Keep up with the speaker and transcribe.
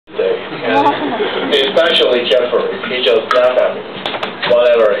especially Jeffrey. He just laughed at me,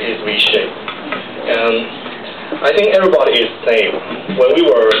 whatever is reshaped. And I think everybody is the same. When we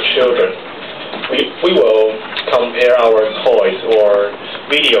were children, we will compare our toys or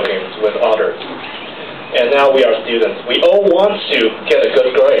video games with others. And now we are students. We all want to get a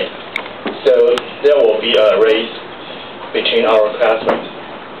good grade. So there will be a race between our classmates.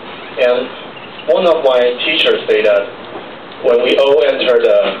 And one of my teachers said that when we all enter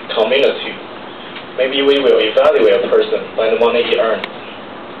the community, maybe we will evaluate a person by the money he earns.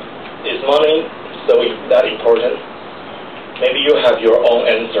 Is money so that important? Maybe you have your own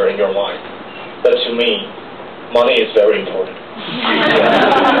answer in your mind. But to me, money is very important.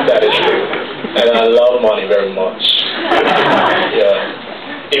 Yeah, that is true. And I love money very much.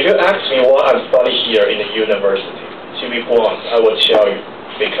 Yeah. If you ask me why I'm studying here in the university, to be blunt, I will tell you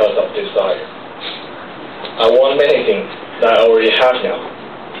because of desire. I want many things that I already have now,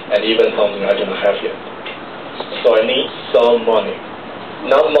 and even something I do not have yet. So I need some money.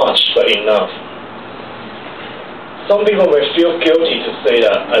 Not much, but enough. Some people may feel guilty to say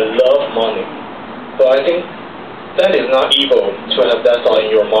that I love money, but I think that is not evil to have that thought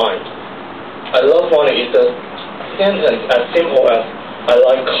in your mind. I love money is a sentence as simple as I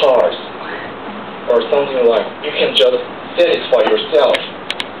like cars, or something like you can just satisfy yourself,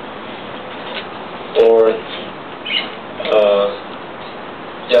 or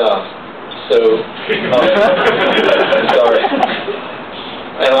sorry.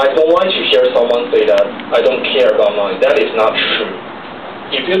 And I don't want to hear someone say that I don't care about money. That is not true.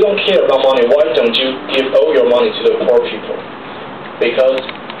 If you don't care about money, why don't you give all your money to the poor people? Because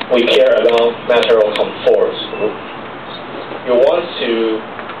we care about material comfort. You want to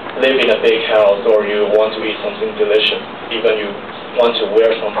live in a big house, or you want to eat something delicious, even you want to wear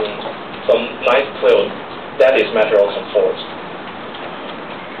some nice clothes. That is material comfort.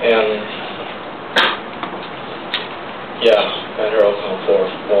 And material comfort.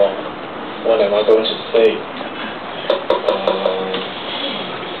 Well, what am I going to say?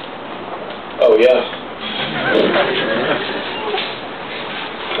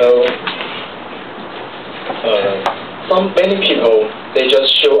 So, many people, they just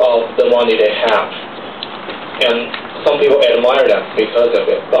show off the money they have, and some people admire them because of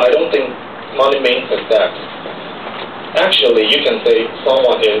it. But I don't think money means success. Actually, you can say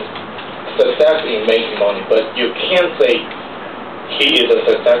someone is success in making money, but you can't say he is a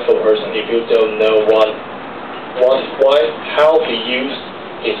successful person if you don't know how he used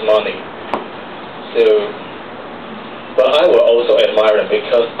his money. So, but I will also admire him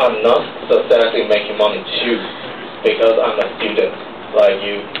because I'm not successful in making money too, because I'm a student like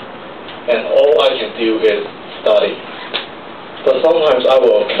you, and all I can do is study. But sometimes I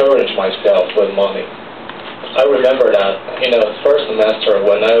will encourage myself with money. I remember that in the first semester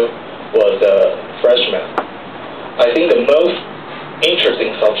when I was a freshman, I think the most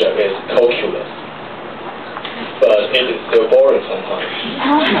interesting subject is calculus, but it is still boring sometimes.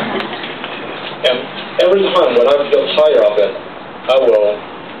 And every time when I feel tired of it, I will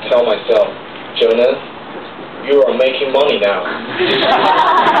tell myself, Jonas, you are making money now.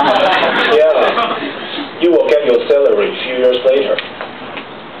 Yeah, you will get your salary a few years later.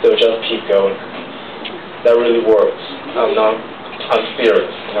 So just keep going. That really works. I'm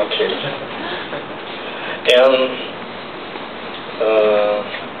serious, not kidding. And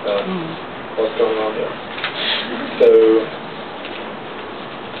what's going on there? So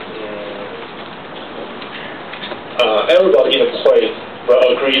everybody in the place will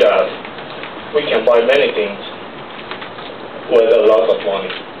agree that we can buy many things with a lot of money.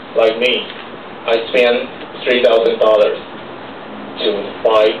 Like me, I spent $3,000 to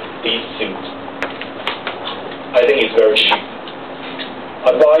buy these suits. I think it's very cheap.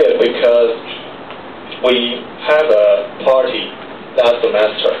 I buy it because we have a party last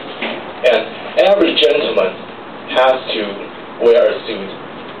semester, and every gentleman has to wear a suit.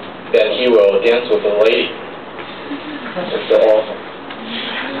 Then he will dance with a lady. It's so awesome.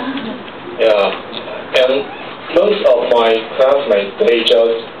 Yeah, and most of my classmates, they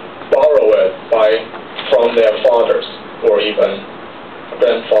just borrow it from their fathers or even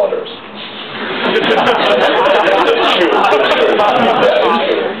grandfathers. It's true. Yeah, it's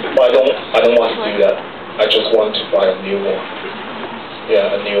true. But I don't want to do that. I just want to buy a new one.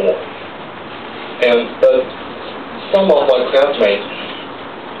 Yeah, a new one. But some of my classmates,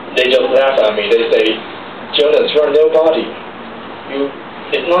 they just laugh at me. They say, Jonas, you're nobody.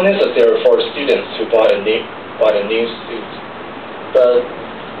 It's not necessary for students to buy a new suit. But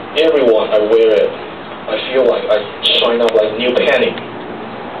everyone I wear it, I feel like I shine up like new penny.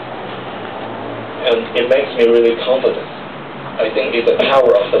 And it makes me really confident. I think it's the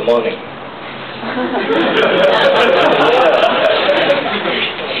power of the money.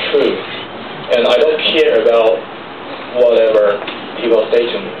 True. And I don't care about whatever people say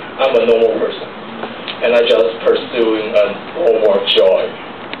to me. I'm a normal person. And I'm just pursuing a normal joy.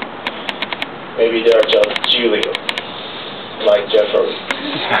 Maybe they're just Julius, like Jeffrey.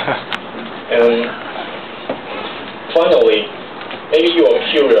 And finally, maybe you are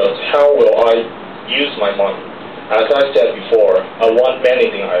curious, how will I use my money? As I said before, I want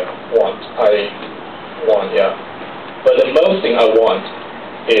many things I want, yeah. But the most thing I want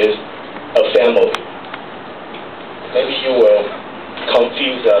is a family. Maybe you will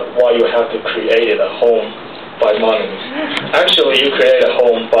confuse that why you have to create a home by money. Actually, you create a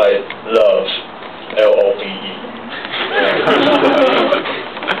home by love, L-O-V-E.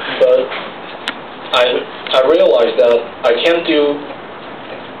 But I realized that I can't do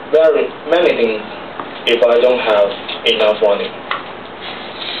very many things if I don't have enough money.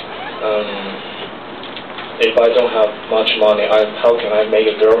 If I don't have much money, how can I make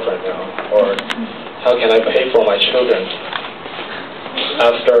a girlfriend now? Or how can I pay for my children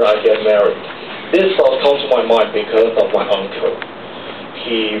after I get married? This thought comes to my mind because of my uncle.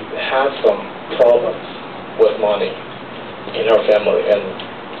 He had some problems with money in our family,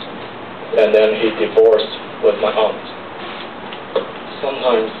 and then he divorced with my aunt.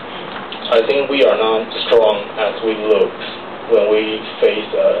 Sometimes I think we are not strong as we look when we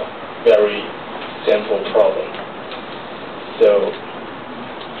face a very simple problem. So,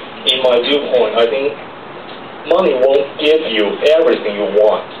 in my viewpoint, I think money won't give you everything you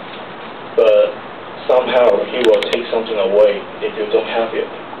want, but somehow he will take something away if you don't have it.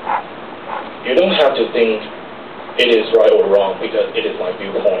 You don't have to think it is right or wrong because it is my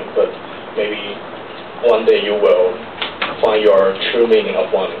viewpoint, but maybe one day you will find your true meaning of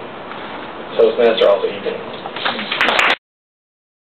money. Toastmaster of the evening.